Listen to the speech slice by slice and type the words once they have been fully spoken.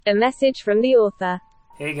A message from the author.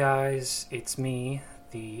 Hey guys, it's me,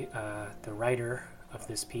 the writer of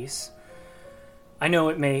this piece. I know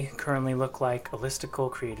it may currently look like a listicle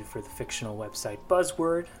created for the fictional website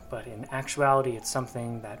Buzzword, but in actuality it's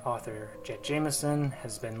something that author Jet Jameson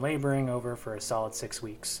has been laboring over for a solid 6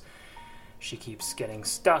 weeks. She keeps getting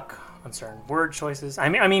stuck on certain word choices. I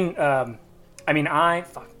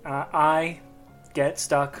get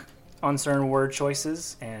stuck on certain word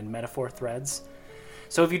choices and metaphor threads.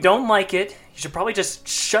 So if you don't like it, you should probably just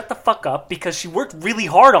shut the fuck up because she worked really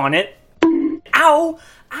hard on it. Ow!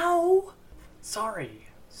 Ow! Sorry.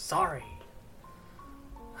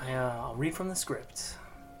 I'll read from the script.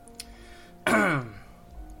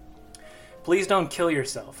 Please don't kill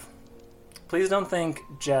yourself. Please don't think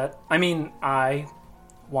I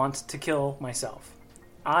want to kill myself.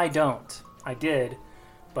 I don't. I did,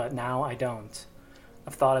 but now I don't.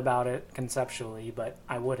 I've thought about it conceptually, but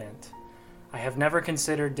I wouldn't. I have never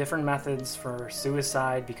considered different methods for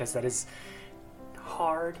suicide because that is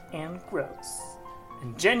hard and gross.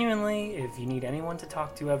 And genuinely, if you need anyone to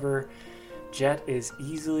talk to ever, Jet is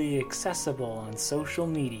easily accessible on social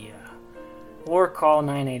media. Or call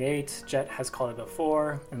 988. Jet has called it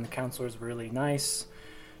before, and the counselors were really nice.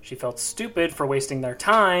 She felt stupid for wasting their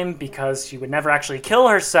time because she would never actually kill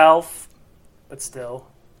herself. But still,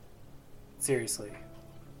 seriously,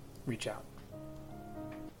 reach out.